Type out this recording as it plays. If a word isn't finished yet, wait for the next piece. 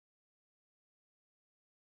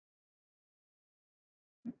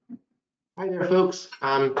Hi there, folks.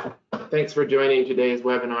 Thanks for joining today's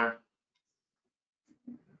webinar.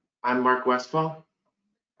 I'm Mark Westfall.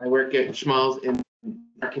 I work at Schmalz in the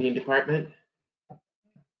marketing department.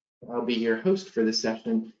 I'll be your host for this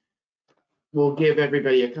session. We'll give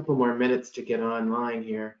everybody a couple more minutes to get online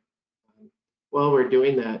here. While we're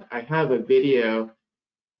doing that, I have a video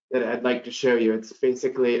that I'd like to show you. It's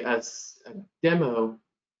basically a demo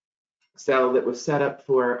cell that was set up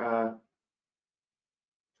for a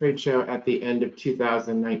trade show at the end of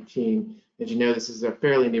 2019. As you know, this is a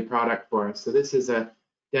fairly new product for us. So this is a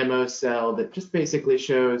demo cell that just basically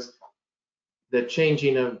shows the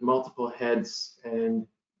changing of multiple heads and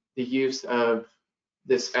the use of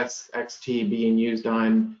this SXT being used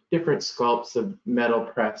on different sculpts of metal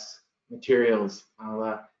press materials.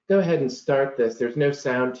 I'll go ahead and start this. There's no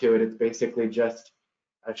sound to it. It's basically just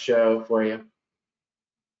a show for you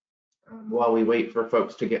while we wait for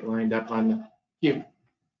folks to get lined up on the queue.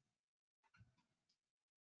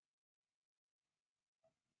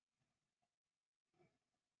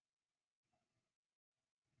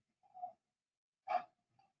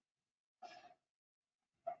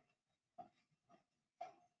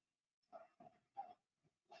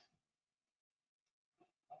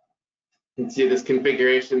 You can see this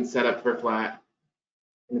configuration set up for flat,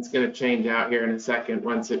 and it's going to change out here in a second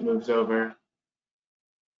once it moves over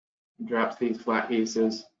and drops these flat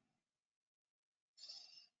pieces.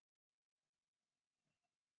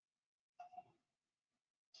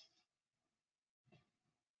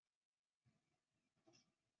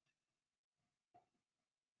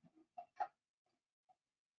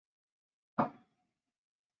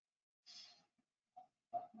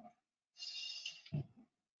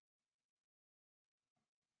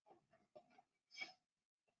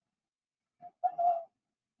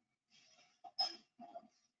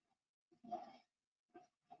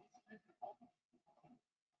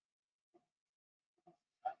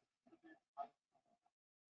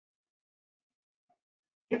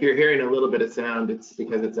 If you're hearing a little bit of sound, it's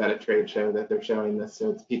because it's at a trade show that they're showing this, so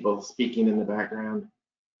it's people speaking in the background.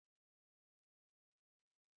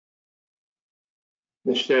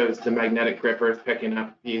 This shows the magnetic grippers picking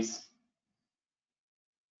up a piece.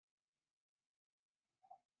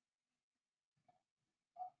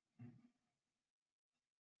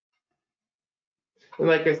 And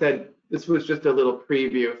like I said, this was just a little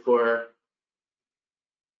preview for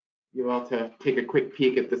you all to take a quick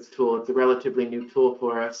peek at this tool. It's a relatively new tool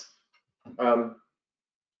for us.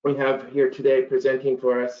 We have here today presenting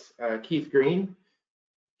for us Keith Green.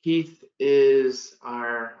 Keith is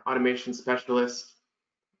our automation specialist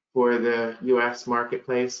for the US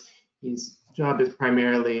marketplace. His job is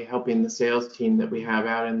primarily helping the sales team that we have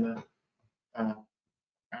out in the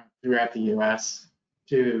throughout the US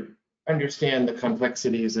to understand the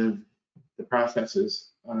complexities of the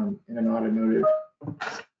processes in an automotive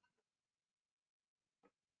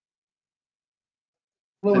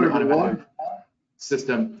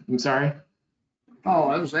system. I'm sorry.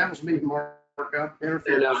 Oh, that was me, Mark. No,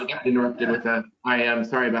 I got interrupted with that. I am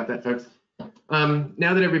sorry about that, folks.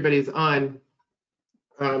 Now that everybody's on,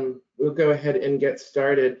 we'll go ahead and get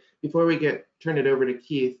started. Before we turn it over to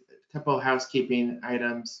Keith, a couple of housekeeping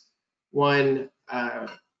items. One,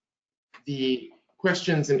 the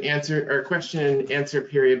question and answer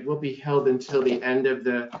period will be held until the end of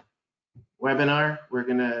the webinar.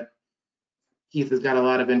 Keith has got a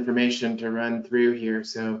lot of information to run through here,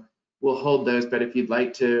 so we'll hold those, but if you'd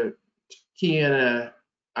like to key in a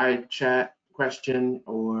iChat question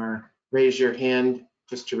or raise your hand,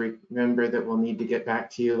 just to remember that we'll need to get back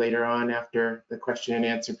to you later on after the question and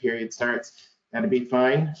answer period starts, that'd be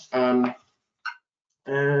fine. And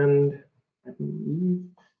I believe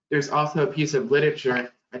there's also a piece of literature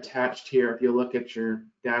attached here. If you look at your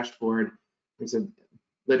dashboard, there's a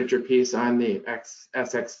literature piece on the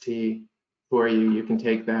SXT for you. You can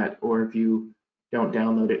take that, or if you don't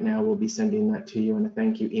download it now, we'll be sending that to you in a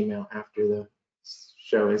thank you email after the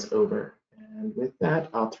show is over. And with that,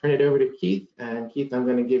 I'll turn it over to Keith. And Keith, I'm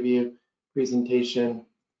going to give you a presentation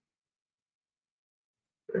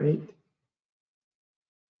right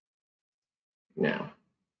now.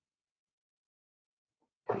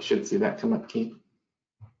 You should see that come up, Keith.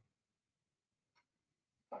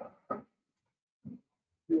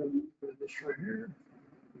 This right here.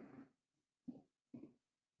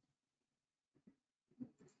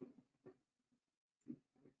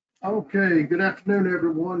 Okay, good afternoon,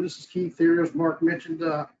 everyone. This is Keith here, as Mark mentioned.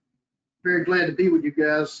 Very glad to be with you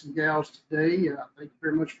guys and gals today. Thank you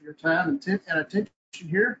very much for your time and attention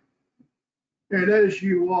here. And as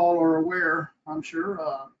you all are aware, I'm sure,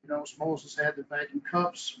 Schmalz has had the vacuum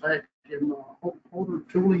cups, vacuum holder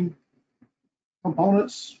tooling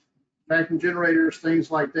components vacuum generators,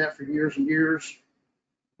 things like that for years and years.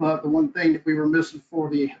 But the one thing that we were missing for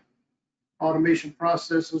the automation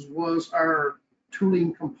processes was our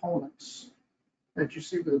tooling components that you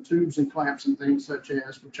see with the tubes and clamps and things such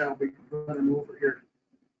as, which I'll be running over here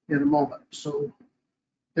in a moment. So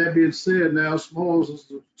that being said, now Schmalz is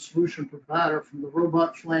the solution provider from the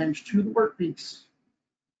robot flange to the workpiece,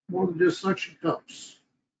 more than just suction cups.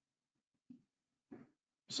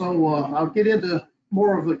 So I'll get into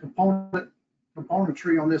more of the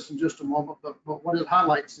componentry on this in just a moment, but what it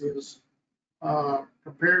highlights is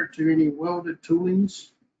compared to any welded toolings,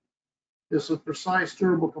 this is precise,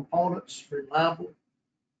 durable components, reliable,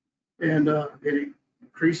 and it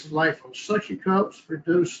increases life of suction cups,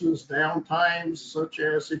 reduces downtimes, such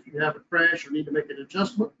as if you have a crash or need to make an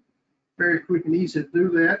adjustment. Very quick and easy to do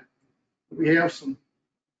that. We have some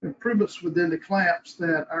improvements within the clamps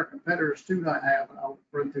that our competitors do not have, and I'll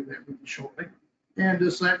run through that with you shortly. And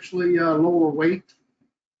this actually lower weight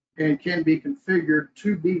and can be configured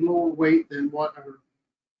to be lower weight than what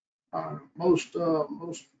our most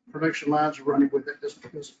production lines are running with at this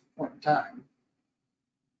point in time.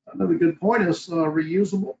 Another good point is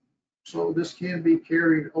reusable. So this can be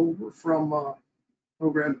carried over from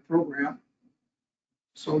program to program.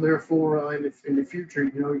 So therefore, in the future,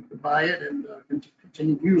 you know, you can buy it and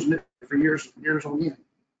continue using it for years on end.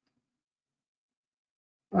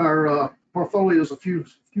 Our portfolio is a few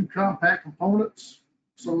compact components,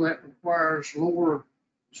 so that requires lower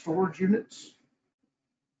storage units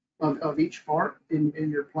of each part in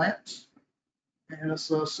your plants. And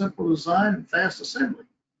it's a simple design and fast assembly.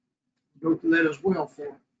 Go through that as well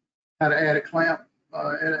for how to add a clamp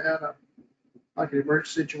like an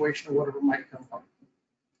emergency situation or whatever might come up.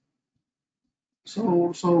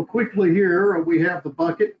 So quickly here we have the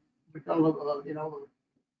bucket. We call it you know,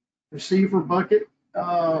 the receiver bucket,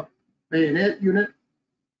 bayonet unit.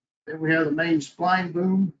 Then we have the main spline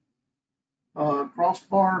boom,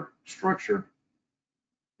 crossbar structure,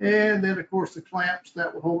 and then of course the clamps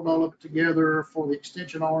that will hold all of it together for the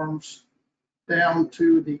extension arms down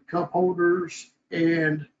to the cup holders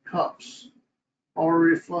and cups.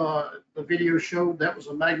 Or if the video showed, that was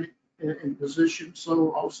a magnet in position.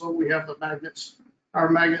 So also we have the magnets, our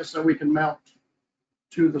magnets that we can mount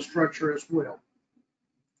to the structure as well.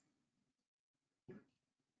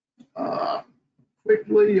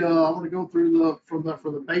 Quickly, I want to go through from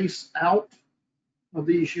the base out of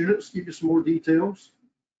these units, give you some more details.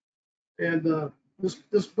 And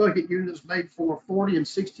this bucket unit is made for 40 and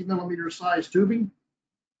 60 millimeter size tubing.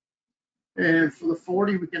 And for the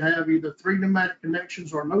 40, we can have either 3 pneumatic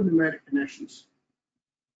connections or no pneumatic connections.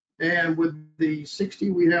 And with the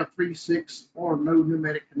 60, we have 3, 6, or no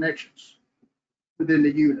pneumatic connections within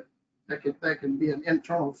the unit. That can be an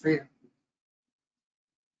internal fan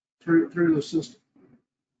through the system.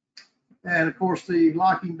 And of course, the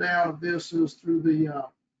locking down of this is through the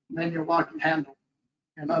manual locking handle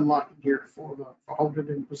and unlocking here for holding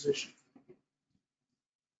it in position.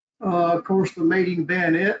 Of course, the mating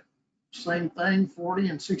bayonet, same thing, 40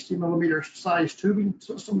 and 60 millimeter size tubing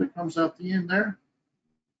system that comes out the end there.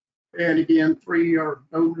 And again, 3 are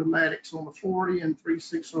no pneumatics on the 40 and 3,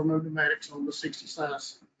 6 are no pneumatics on the 60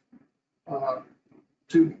 size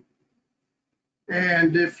tubing.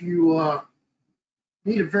 And if you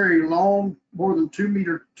need a very long, more than 2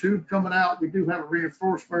 meter tube coming out, we do have a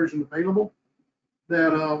reinforced version available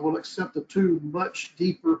that will accept the tube much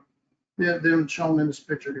deeper than shown in this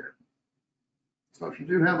picture here. So if you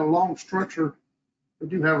do have a long structure, we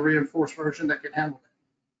do have a reinforced version that can handle that.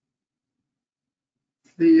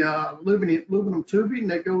 The aluminum tubing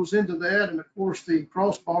that goes into that, and of course the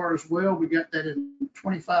crossbar as well, we got that in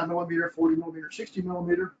 25 millimeter, 40 millimeter, 60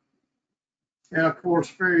 millimeter, and of course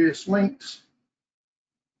various lengths,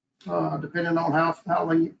 depending on how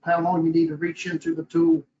long you need to reach into the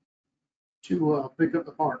tool to pick up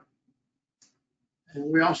the part.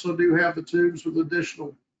 And we also do have the tubes with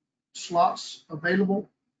additional slots available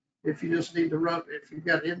if you just need to run, if you've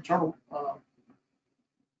got an internal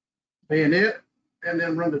bayonet, and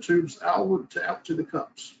then run the tubes out to the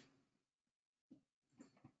cups.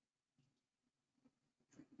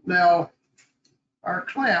 Now, our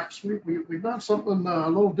clamps, we've done something a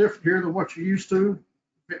little different here than what you're used to.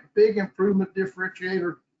 Big improvement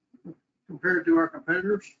differentiator compared to our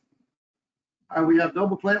competitors. We have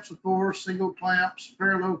double clamps, of course, single clamps,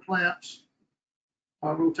 parallel clamps,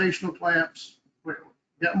 rotational clamps. We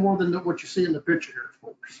got more than what you see in the picture here, of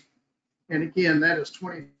course. And again, that is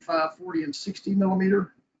 25, 40, and 60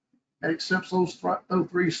 millimeter. That accepts those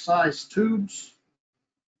 3 size tubes.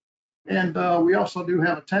 And we also do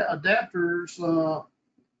have adapters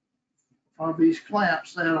of these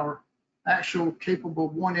clamps that are actual capable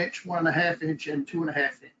 1 inch, 1.5 inch, and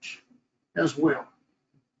 2.5 inch as well.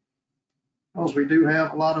 Because we do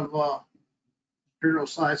have a lot of imperial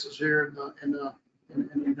sizes here in the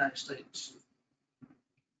United States.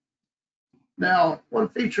 Now, one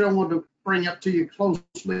feature I wanted to bring up to you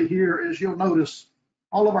closely here is you'll notice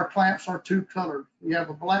all of our clamps are two colored. We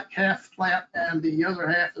have a black half clamp and the other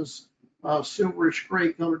half is a silverish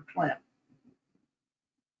gray colored clamp.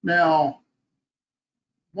 Now,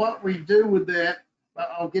 what we do with that,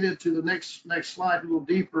 I'll get into the next slide a little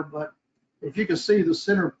deeper, but if you can see the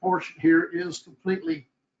center portion here is completely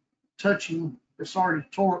touching, it's already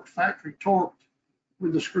torqued, factory torqued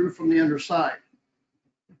with the screw from the underside.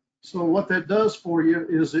 So what that does for you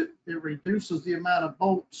is it reduces the amount of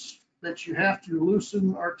bolts that you have to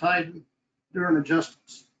loosen or tighten during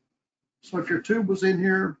adjustments. So if your tube was in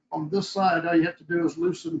here on this side, all you have to do is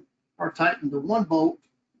loosen or tighten the one bolt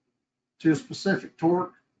to a specific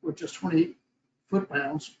torque, which is 28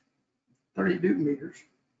 foot-pounds, 30 Newton meters.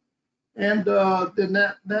 And then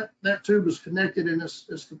that tube is connected and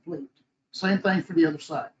is complete. Same thing for the other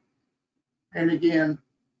side. And again,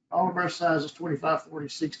 all of our sizes, 25, 40,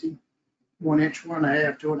 60, 1 inch,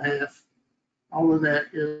 1.5, 2.5, all of that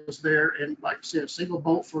is there. And like I said, single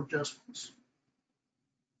bolt for adjustments.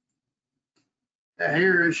 Now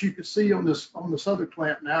here, as you can see on this other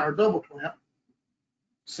clamp now, our double clamp,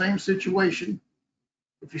 same situation.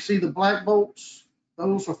 If you see the black bolts,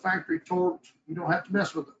 those are factory torqued. You don't have to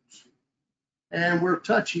mess with those. And we're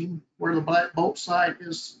touching where the black bolt side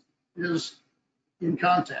is in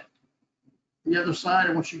contact. The other side,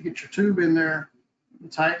 and once you get your tube in there, you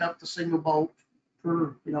tighten up the single bolt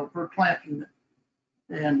per clamp unit,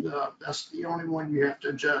 and that's the only one you have to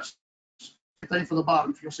adjust. Same thing for the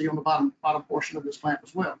bottom. You'll see on the bottom portion of this clamp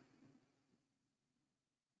as well.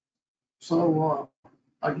 So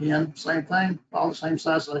again, same thing, all the same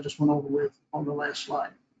sizes I just went over with on the last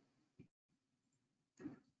slide.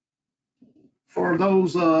 For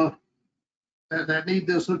those that need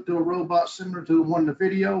this hooked to a robot similar to the one in the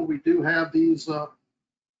video, we do have these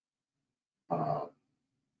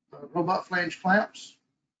robot flange clamps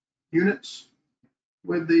units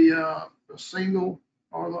with the single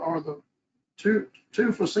or the two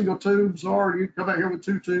for single tubes, or you come out here with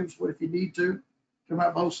two tubes, but if you need to, come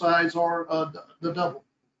out both sides, or the double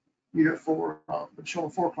unit for showing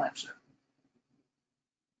 4 clamps there.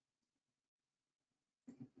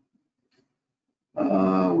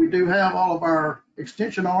 We do have all of our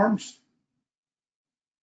extension arms.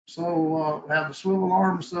 So we have the swivel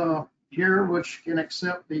arms here, which can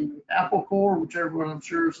accept the Apple core, which everyone I'm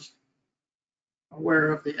sure is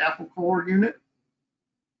aware of the Apple core unit.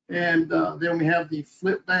 And then we have the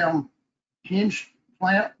flip down hinge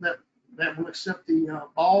clamp that will accept the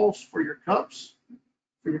balls for your cups,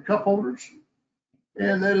 for your cup holders.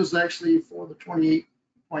 And that is actually for the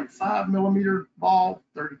 28.5 millimeter ball,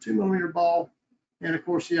 32 millimeter ball, and of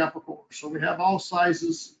course the Apple core. So we have all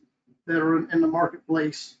sizes that are in the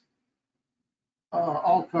marketplace,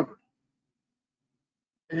 all covered.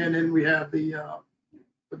 And then we have the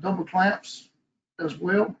double clamps as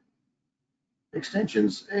well,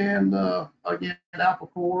 extensions, and again,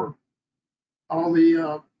 Apple core, all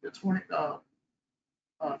the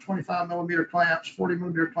 25 millimeter clamps, 40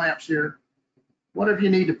 millimeter clamps here, whatever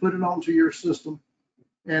you need to put it onto your system.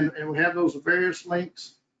 And we have those of various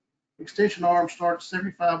lengths. Extension arms start at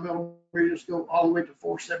 75 millimeters, go all the way to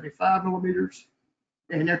 475 millimeters,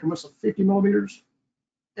 in increments of 50 millimeters.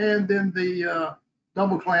 And then the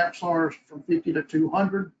double clamps are from 50 to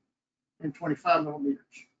 200 and 25 millimeters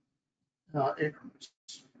increments.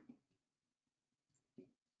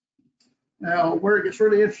 Now, where it gets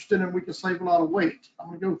really interesting and we can save a lot of weight, I'm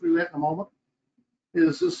going to go through that in a moment,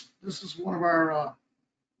 is this is one of our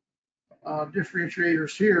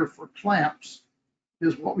differentiators here for clamps,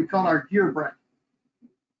 is what we call our gear bracket.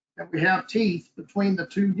 And we have teeth between the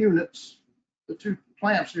two units, the two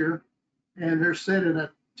clamps here, and they're set at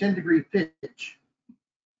a 10-degree pitch.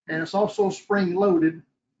 And it's also spring loaded.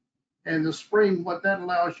 And the spring, what that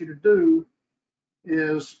allows you to do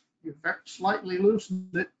is you slightly loosen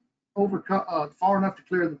it far enough to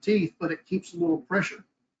clear the teeth, but it keeps a little pressure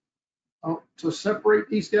to separate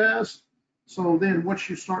these guys. So then once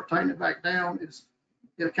you start tightening it back down, it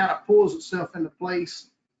kind of pulls itself into place,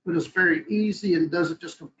 but it's very easy and doesn't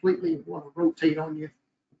just completely want to rotate on you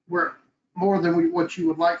where more than what you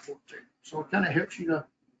would like for it to. So it kind of helps you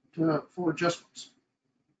for adjustments.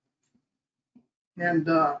 And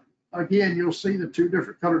again, you'll see the two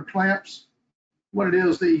different colored clamps. What it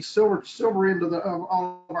is, the silver end of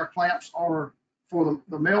all of our clamps are for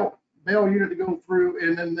the male unit to go through,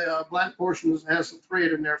 and then the black portion has some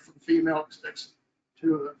thread in there for the female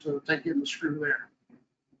to take in the screw there.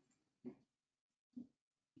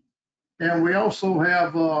 And we also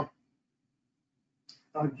have a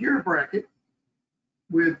gear bracket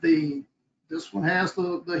with this one has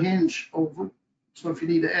the hinge over. So if you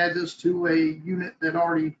need to add this to a unit that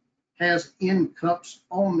already has end cups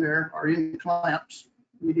on there or end clamps,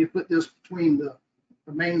 you need to put this between the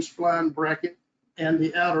main spline bracket and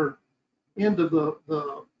the outer end of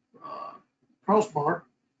the crossbar.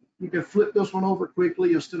 You can flip this one over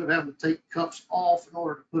quickly instead of having to take cups off in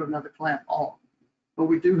order to put another clamp on. But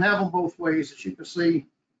we do have them both ways. As you can see,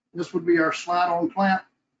 this would be our slide-on clamp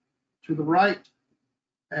to the right.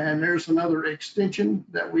 And there's another extension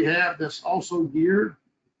that we have that's also geared.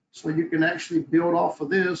 So you can actually build off of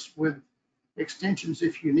this with extensions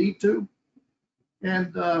if you need to.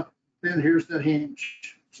 And then here's the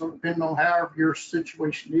hinge. So depending on how your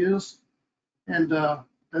situation is. And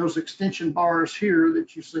those extension bars here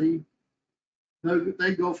that you see,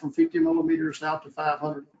 they go from 50 millimeters out to 500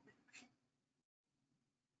 millimeters.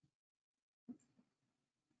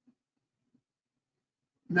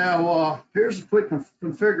 Now, here's a quick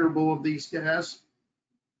configurable of these guys.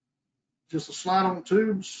 Just a slide on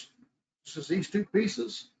tubes. This is these two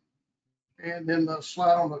pieces. And then the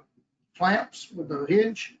slide on the clamps with the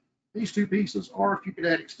hinge, these two pieces, or if you could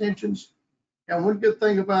add extensions. And one good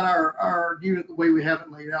thing about our unit, the way we have it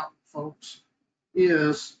laid out, folks,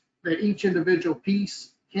 is that each individual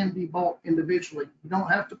piece can be bought individually. You don't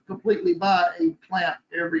have to completely buy a clamp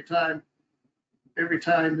every time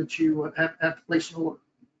that you have to place an order.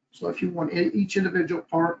 So if you want each individual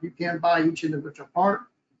part, you can buy each individual part.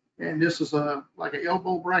 And this is like an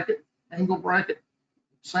elbow bracket, angle bracket.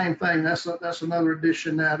 Same thing. That's another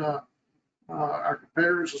addition that our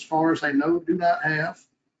competitors, as far as I know, do not have.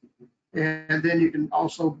 And then you can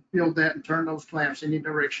also build that and turn those clamps any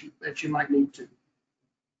direction that you might need to.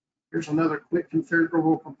 Here's another quick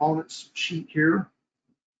configurable components sheet here,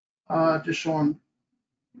 just showing,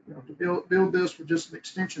 you know, to build this with just an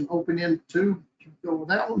extension open end tube. You can go with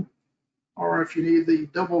that one, or if you need the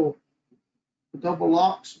double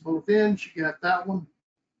locks both ends, you got that one,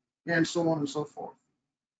 and so on and so forth.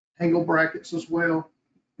 Angle brackets as well.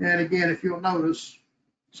 And again, if you'll notice,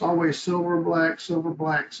 it's always silver, black, silver,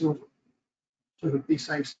 black, silver. So hook these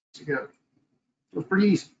things together. So it's pretty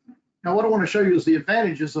easy. Now what I want to show you is the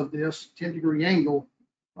advantages of this 10-degree angle,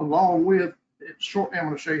 along with, shortly I'm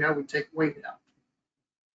going to show you how we take weight out.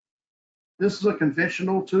 This is a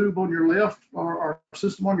conventional tube on your left, or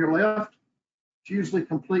system on your left. It's usually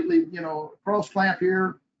completely, you know, cross clamp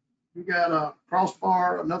here. You got a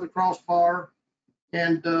crossbar, another crossbar,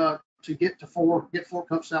 and to get four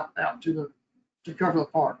cups out to cover the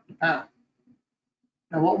part, the panel.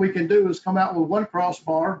 Now what we can do is come out with one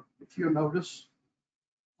crossbar, if you'll notice,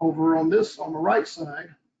 over on the right side.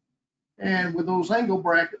 And with those angle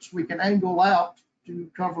brackets, we can angle out to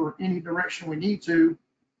cover any direction we need to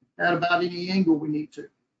at about any angle we need to.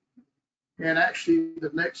 And actually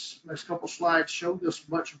the next couple slides show this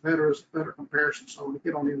much better as a better comparison. So we'll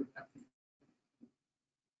get on into that.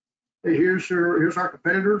 Okay, here's our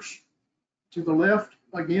competitors to the left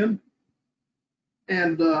again.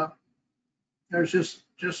 And there's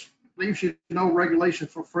just leaves you no regulation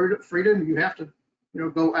for freedom. You have to, you know,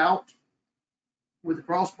 go out with the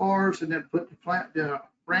crossbars and then put the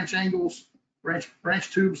branch angles,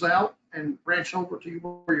 branch tubes out and branch over to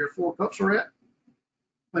where your four cups are at.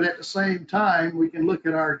 But at the same time, we can look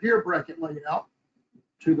at our gear bracket layout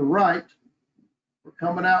to the right. We're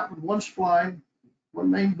coming out with one spline, one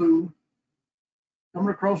main boom,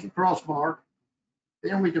 coming across the crossbar.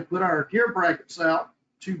 Then we can put our gear brackets out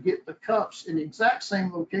to get the cups in the exact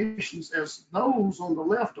same locations as those on the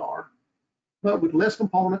left are, but with less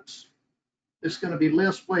components. It's going to be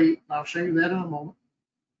less weight. I'll show you that in a moment.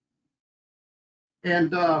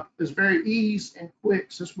 And it's very easy and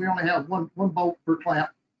quick, since we only have one bolt per clamp.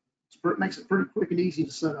 It makes it pretty quick and easy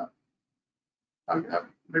to set up.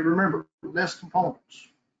 Remember, less components.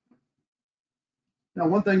 Now,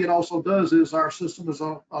 one thing it also does is our system is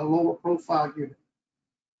a lower profile unit.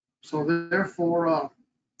 So therefore,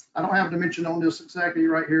 I don't have a dimension on this exactly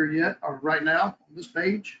right here yet, or right now on this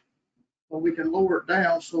page, but we can lower it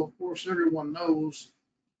down. So of course, everyone knows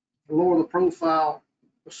the lower the profile,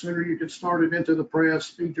 the sooner you can start it into the press,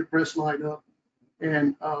 speed your press line up,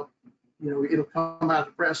 and you know, it'll come out of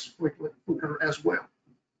the press quicker as well.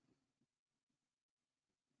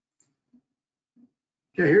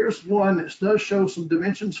 Okay, here's one that does show some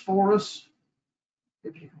dimensions for us.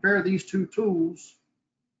 If you compare these two tools,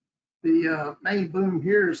 the main boom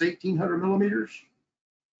here is 1800 millimeters,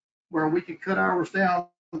 where we can cut ours down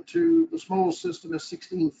to the smallest system is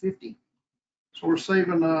 1650. So we're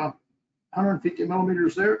saving 150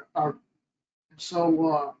 millimeters there.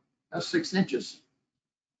 So that's 6 inches.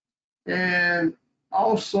 And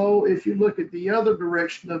also, if you look at the other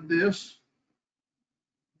direction of this,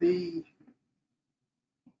 the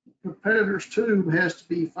competitor's tube has to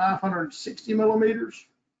be 560 millimeters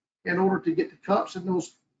in order to get the cups in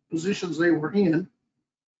those positions they were in.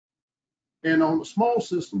 And on the small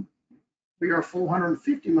system, we are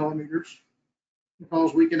 450 millimeters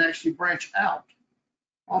because we can actually branch out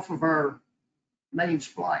off of our main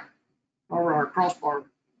spline or our crossbar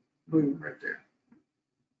boom right there.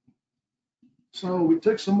 So we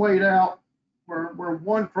took some weight out. We're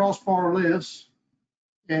 1 crossbar less,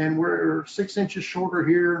 and we're 6 inches shorter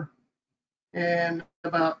here, and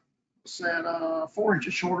about 4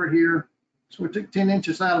 inches shorter here. So we took 10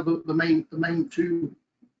 inches out of the main 2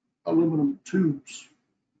 aluminum tubes.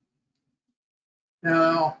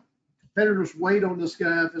 Now, competitor's weight on this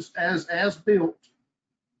guy is as built.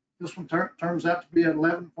 This one turns out to be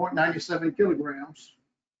 11.97 kilograms.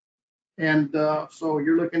 And so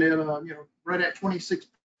you're looking at, right at 26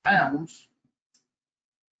 pounds.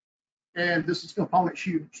 And this is components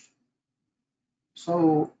used.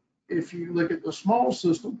 So if you look at the small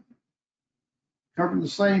system, covering the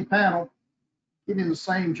same panel, getting the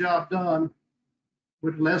same job done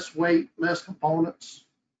with less weight, less components,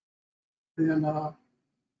 then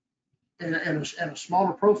and a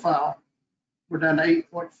smaller profile, we're down to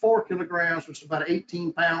 8.4 kilograms, which is about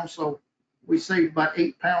 18 pounds. So we saved about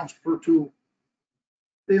 8 pounds per tool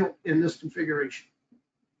built in this configuration.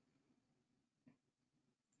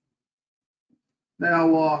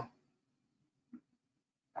 Now,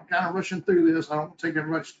 I'm kind of rushing through this. I don't take that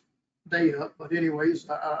much day up, but anyways,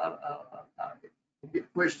 I'll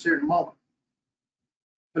get questions here in a moment.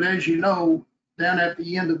 But as you know, down at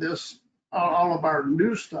the end of this, all of our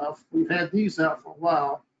new stuff, we've had these out for a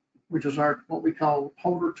while, which is our what we call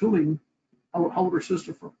holder tooling, holder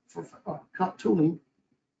system for cup tooling.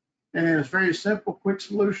 And it's very simple, quick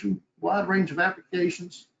solution, wide range of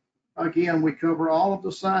applications. Again, we cover all of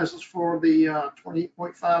the sizes for the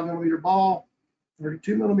 28.5 millimeter ball,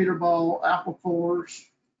 32 millimeter ball, apple cores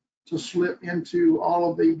to slip into all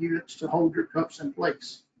of the units to hold your cups in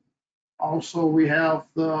place. Also, we have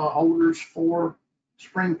the holders for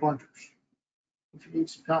spring plungers. If you need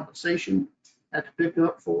some compensation at the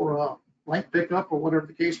pickup for a blank pickup or whatever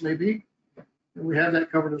the case may be, then we have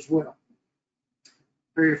that covered as well.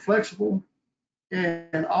 Very flexible,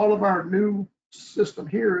 and all of our new system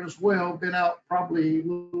here as well been out probably a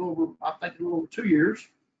little over, I think a little over 2 years.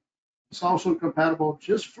 It's also compatible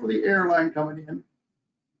just for the airline coming in.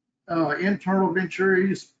 Internal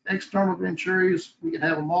venturies, external venturies, we can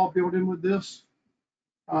have them all built in with this.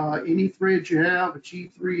 Any threads you have, a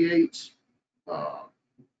G38s,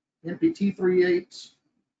 NPT 38s,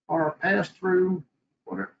 or a pass-through,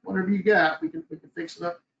 whatever you got, we can fix it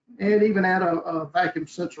up, and even add a vacuum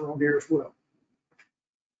sensor on here as well.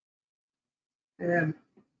 And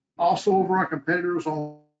also over our competitors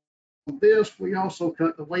on this, we also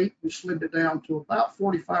cut the weight. We slimmed it down to about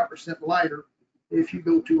 45% lighter if you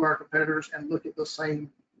go to our competitors and look at the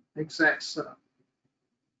same exact setup.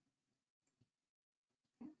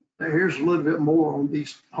 Now here's a little bit more on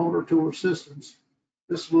these holder tool systems.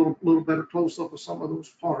 This is a little better close up of some of those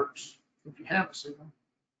parts if you haven't seen them.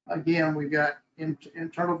 Again, we've got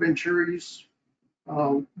internal venturies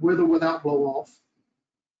with or without blow off,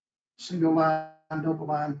 single line, double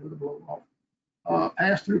line with a blow off.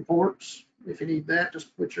 Pass-through ports, if you need that,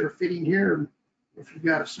 just put your fitting here. And if you've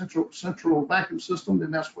got a central vacuum system,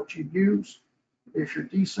 then that's what you use. If you're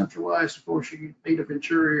decentralized, of course, you need a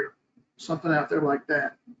venturi or something out there like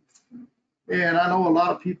that. And I know a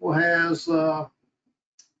lot of people has the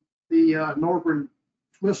Norburn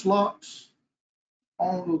twist locks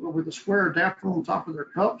with the square adapter on top of their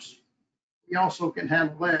cups. You also can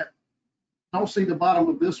handle that. Don't see the bottom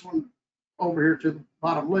of this one over here to the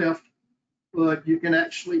bottom left, but you can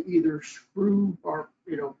actually either screw or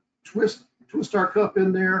twist our cup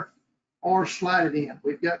in there or slide it in.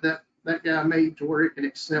 We've got that guy made to where it can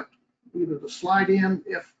accept either the slide in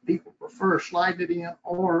if people prefer sliding it in,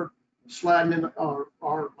 or sliding in, or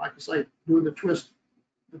like I say, doing the twist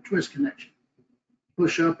connection,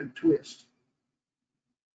 push up and twist.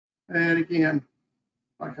 And again,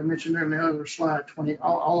 like I mentioned in the other slide,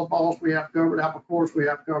 all the balls we have covered, apple cores we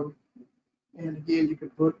have covered. And again, you can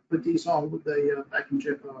put these on with the vacuum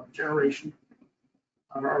generation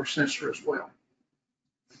on our sensor as well.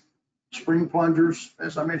 Spring plungers,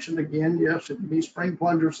 as I mentioned again, yes, if you need spring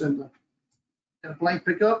plungers in the blank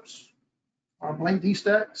pickups or blank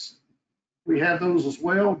D-stacks, we have those as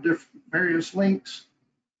well, different various lengths.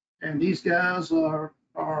 And these guys are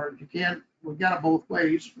you can't we got it both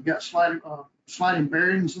ways. We got sliding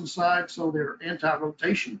bearings inside, so they're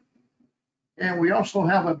anti-rotation. And we also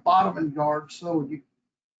have a bottoming guard, so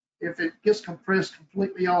if it gets compressed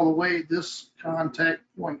completely all the way, this contact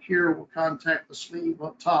point here will contact the sleeve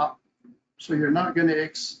up top. So you're not going to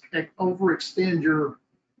overextend your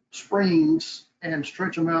springs and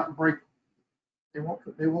stretch them out and break them.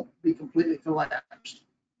 They won't be completely collapsed.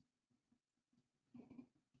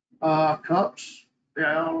 Cups.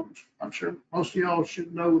 Yeah, I'm sure most of y'all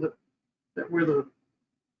should know that we're the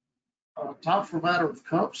top provider of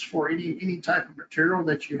cups for any type of material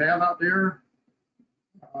that you have out there.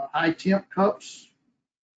 High temp cups,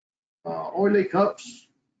 oily cups.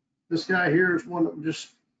 This guy here is one that I'm just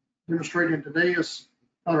demonstrating today. Is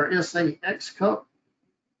our SAX cup,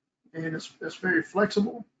 and it's very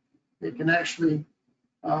flexible. It can actually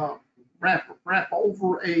wrap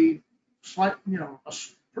over a slight, a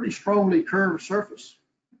pretty strongly curved surface,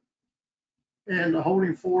 and the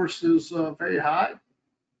holding force is very high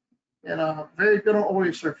and very good on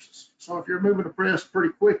oily surfaces. So if you're moving a press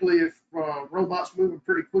pretty quickly, if robots moving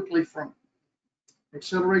pretty quickly from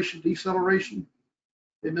acceleration, deceleration,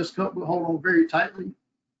 then this cup will hold on very tightly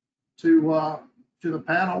to the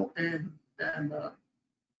panel and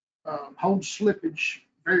hold slippage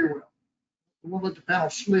very well. We won't let the panel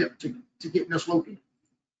slip to get mislocated.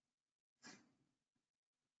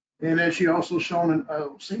 And as you also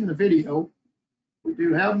seen in the video, we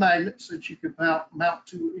do have magnets that you can mount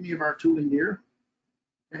to any of our tooling gear.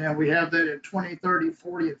 And we have that in 20, 30,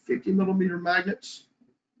 40, and 50 millimeter magnets,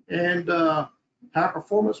 and high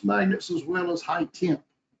performance magnets as well as high temp.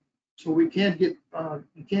 So we can get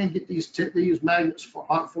you can get these magnets for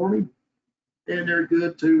hot forming, and they're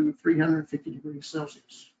good to 350 degrees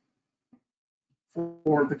Celsius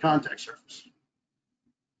for the contact surface.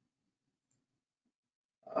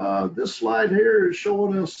 This slide here is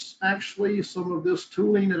showing us actually some of this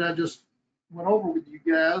tooling that I just went over with you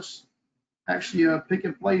guys. Actually, a pick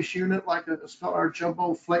and place unit it's called our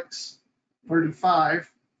Jumbo Flex 35.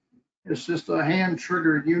 It's just a hand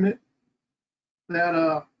trigger unit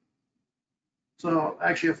that so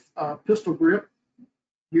actually a pistol grip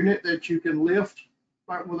unit that you can lift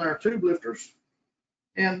right with our tube lifters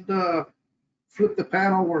and flip the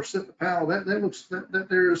panel or set the panel. That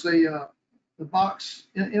there's the box,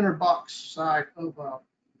 inner box side of a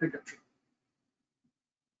pickup truck.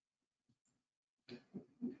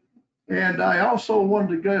 And I also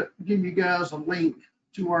wanted to give you guys a link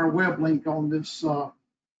to our web link on this on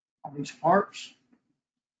these parts.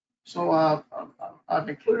 So I've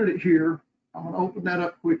included it here. I'm going to open that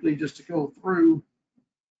up quickly just to go through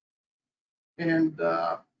and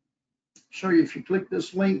show you. If you click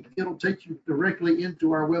this link, it'll take you directly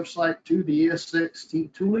into our website to the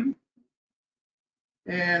SXT tooling.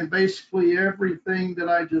 And basically everything that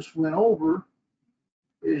I just went over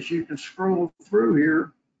is you can scroll through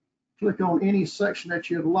here, click on any section that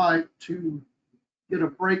you'd like to get a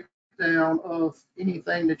breakdown of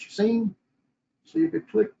anything that you've seen. So you could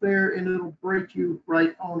click there and it'll break you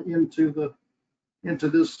right on into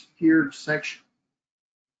this geared section.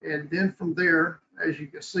 And then from there, as you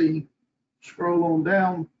can see, scroll on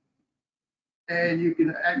down and you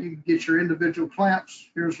can get your individual clamps.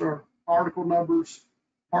 Here's our article numbers,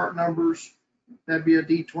 part numbers. That'd be a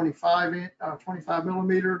D25 25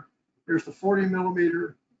 millimeter. Here's the 40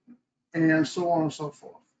 millimeter, and so on and so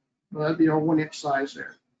forth. So that'd be our 1-inch size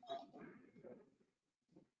there.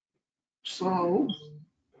 So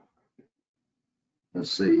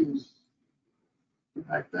let's see,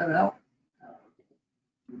 back that out.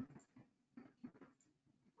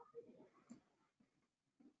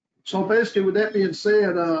 So basically, with that being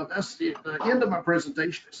said, that's the end of my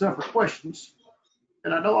presentation, except for questions.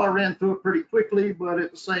 And I know I ran through it pretty quickly, but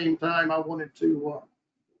at the same time, I wanted to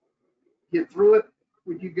get through it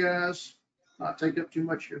with you guys, not take up too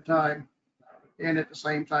much of your time. And at the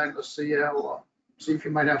same time, let's see see if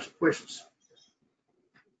you might have some questions.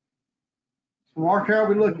 So Mark, how are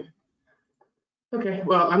we looking? Okay,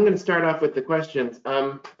 well, I'm going to start off with the questions.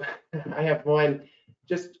 I have one.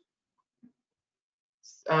 Just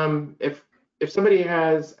if somebody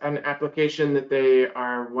has an application that they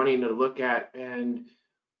are wanting to look at and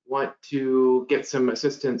want to get some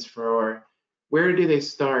assistance for, where do they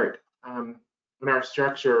start? In our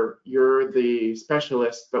structure, you're the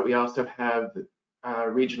specialist, but we also have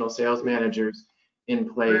regional sales managers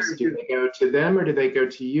in place. Do they go to them or do they go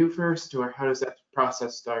to you first, or how does that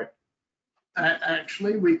process start?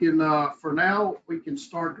 Actually, we can, for now, we can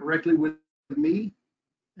start directly with me,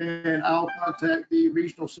 and I'll contact the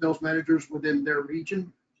regional sales managers within their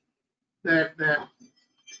region that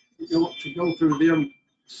go through them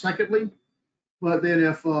secondly. But then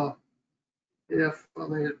if if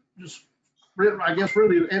they just, I guess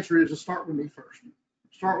really the answer is to start with me first.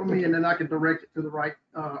 Start with me, and then I can direct it to the right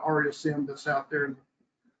RSM that's out there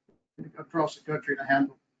across the country to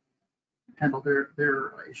handle their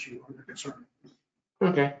issue or their concern.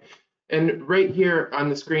 Okay. And right here on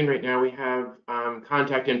the screen right now, we have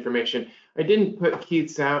contact information. I didn't put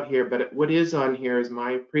Keith's out here, but what is on here is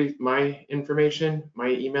my information, my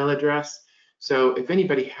email address. So if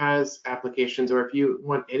anybody has applications, or if you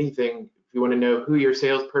want anything, if you want to know who your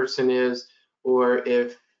salesperson is, or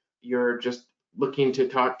if you're just looking to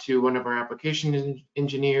talk to one of our application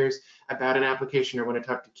engineers about an application, or want to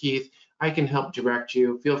talk to Keith, I can help direct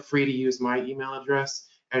you. Feel free to use my email address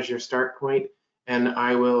as your start point, and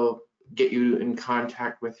I will get you in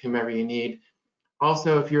contact with whomever you need.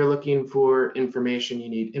 Also, if you're looking for information, you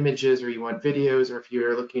need images or you want videos, or if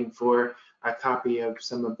you're looking for a copy of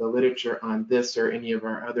some of the literature on this or any of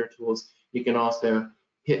our other tools, you can also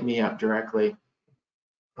hit me up directly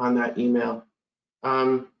on that email.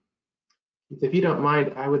 If you don't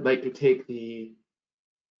mind, I would like to take the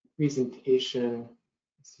presentation.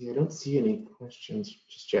 Let's see, I don't see any questions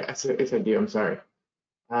just yet. Yes, I do, I'm sorry.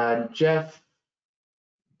 Jeff,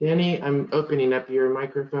 Danny, I'm opening up your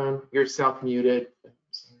microphone. You're self-muted.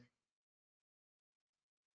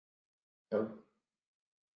 Oh,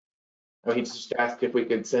 he just asked if we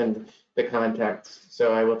could send the contacts,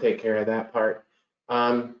 so I will take care of that part.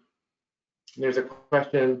 There's a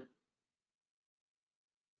question.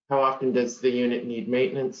 How often does the unit need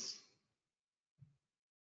maintenance?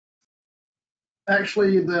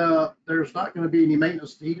 Actually, there's not going to be any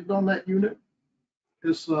maintenance needed on that unit.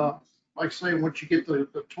 It's like I say, once you get the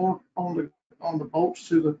torque on the bolts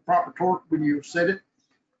to the proper torque when you set it,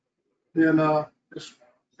 then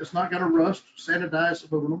it's not going to rust.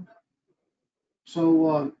 Standardized aluminum,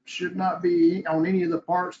 so should not be on any of the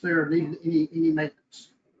parts there needing any maintenance.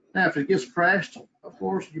 Now, if it gets crashed, of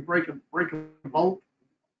course, you break a bolt,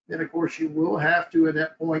 then of course you will have to at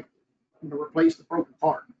that point, replace the broken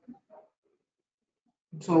part.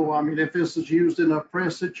 So I mean, if this is used in a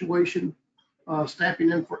press situation,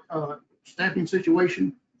 stamping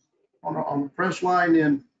situation on the press line,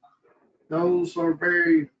 then those are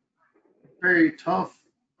very, very tough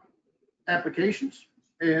applications,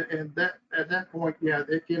 and that at that point, yeah,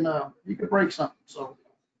 they can you can break something. So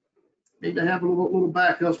need to have a little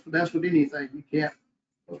backups, but that's with anything. You can't.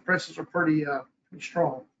 Those presses are pretty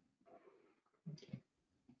strong.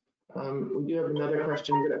 We do have another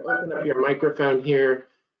question. I'm going to open up your microphone here.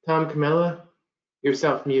 Tom Camilla, you're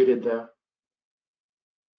self-muted though.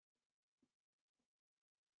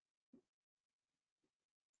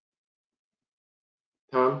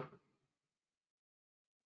 Tom?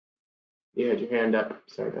 You had your hand up.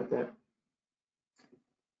 Sorry about that.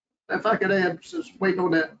 If I could add, since waiting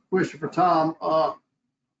on that question for Tom, I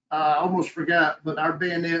almost forgot, but our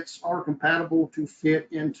bayonets are compatible to fit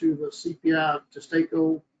into the CPI,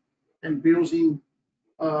 Testaco, and Bilsing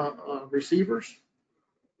receivers.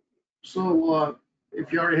 So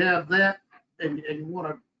if you already have that and you want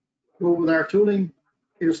to go with our tooling,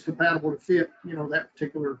 it is compatible to fit, that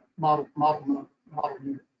particular model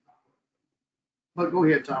unit. But go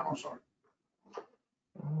ahead, Tom. I'm sorry.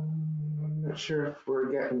 I'm not sure if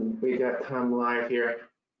we got Tom live here.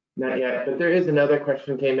 Not yet, but there is another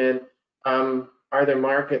question came in. Are there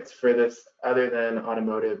markets for this other than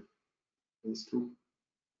automotive?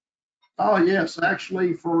 Oh yes,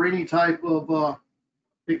 actually, for any type of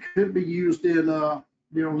it could be used in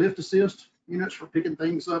lift assist units for picking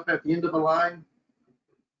things up at the end of a line,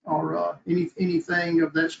 or anything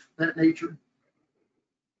of that nature.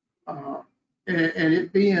 And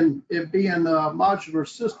it being a modular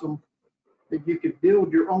system, that you could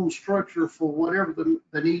build your own structure for whatever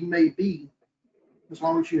the need may be, as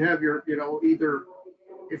long as you have your, either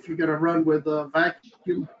if you're going to run with a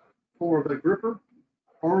vacuum for the gripper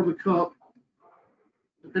or the cup,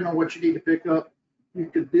 depending on what you need to pick up, you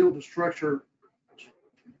could build a structure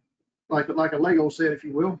like a Lego set, if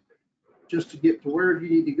you will, just to get to wherever you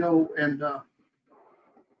need to go. And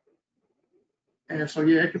so,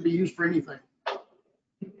 yeah, it could be used for anything.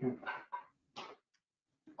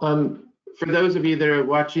 For those of you that are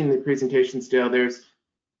watching the presentation still,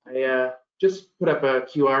 I just put up a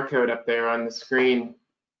QR code up there on the screen.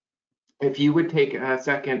 If you would take a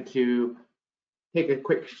second to take a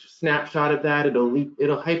quick snapshot of that, it'll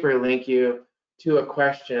hyperlink you to a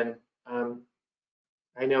question.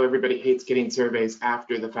 I know everybody hates getting surveys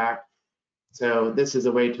after the fact, so this is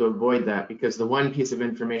a way to avoid that, because the one piece of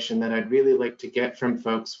information that I'd really like to get from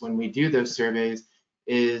folks when we do those surveys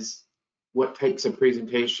is what types of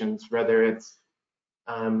presentations, whether it's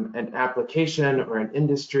an application or an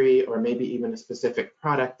industry or maybe even a specific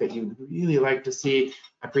product that you'd really like to see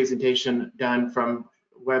a presentation done from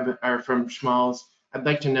from Schmalz, I'd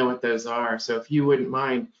like to know what those are. So if you wouldn't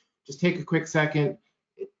mind, just take a quick second,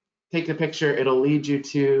 take a picture. It'll lead you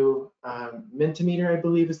to Mentimeter, I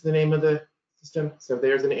believe is the name of the system. So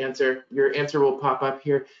there's an answer. Your answer will pop up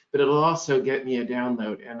here, but it'll also get me a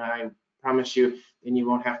download. And I promise you, then you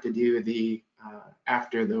won't have to do the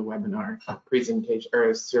after the webinar presentation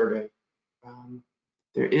or survey.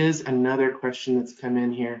 There is another question that's come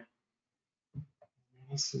in here.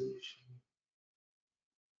 Any solution?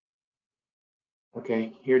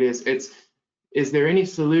 Okay, here it is. Is there any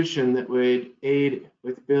solution that would aid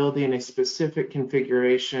with building a specific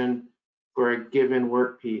configuration for a given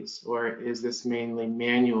work piece, or is this mainly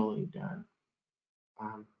manually done?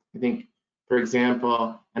 I think, for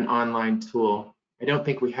example, an online tool. I don't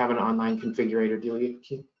think we have an online configurator, do we,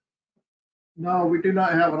 Keith? No, we do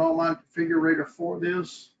not have an online configurator for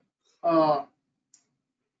this.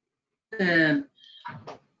 And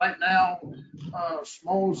right now,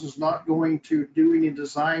 Schmalz is not going to do any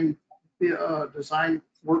design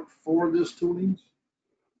work for this tooling.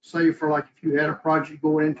 Say for like if you had a project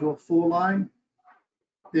going into a full line,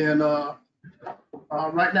 then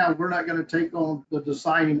right now we're not going to take on the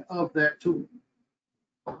designing of that tool.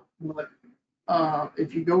 But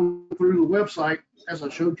if you go through the website, as I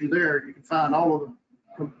showed you there, you can find all of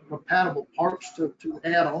the compatible parts to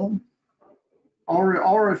add on.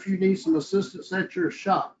 Or if you need some assistance at your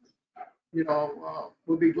shop, you know,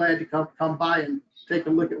 we'll be glad to come by and take a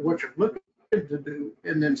look at what you're looking to do,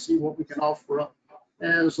 and then see what we can offer up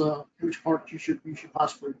as which part you should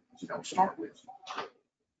possibly, you know, start with,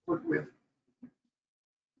 work with.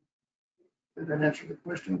 Did that answer the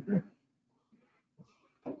question? Okay.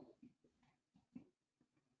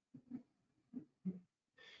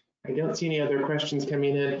 I don't see any other questions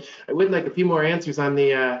coming in. I would like a few more answers on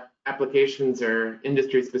the applications or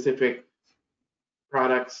industry-specific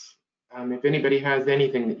products. If anybody has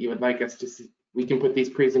anything that you would like us to see, we can put these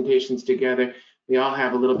presentations together. We all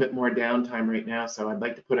have a little bit more downtime right now, so I'd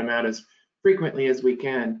like to put them out as frequently as we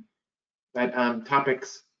can. But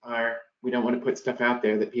topics are, we don't want to put stuff out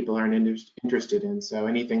there that people aren't interested in. So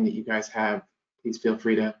anything that you guys have, please feel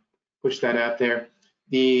free to push that out there.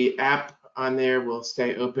 The app on there will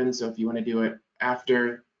stay open, so if you want to do it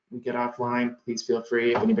after we get offline, please feel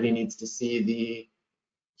free. If anybody needs to see the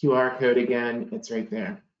QR code again, it's right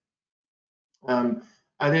there.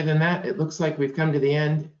 Other than that, it looks like we've come to the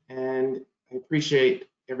end, and I appreciate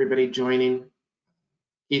everybody joining.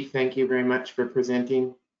 Keith, thank you very much for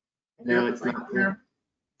presenting. I know it's not clear.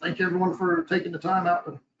 Thank you everyone for taking the time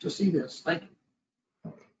out to see this. Thank you.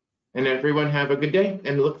 And everyone have a good day,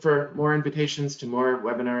 and look for more invitations to more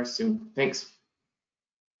webinars soon. Thanks.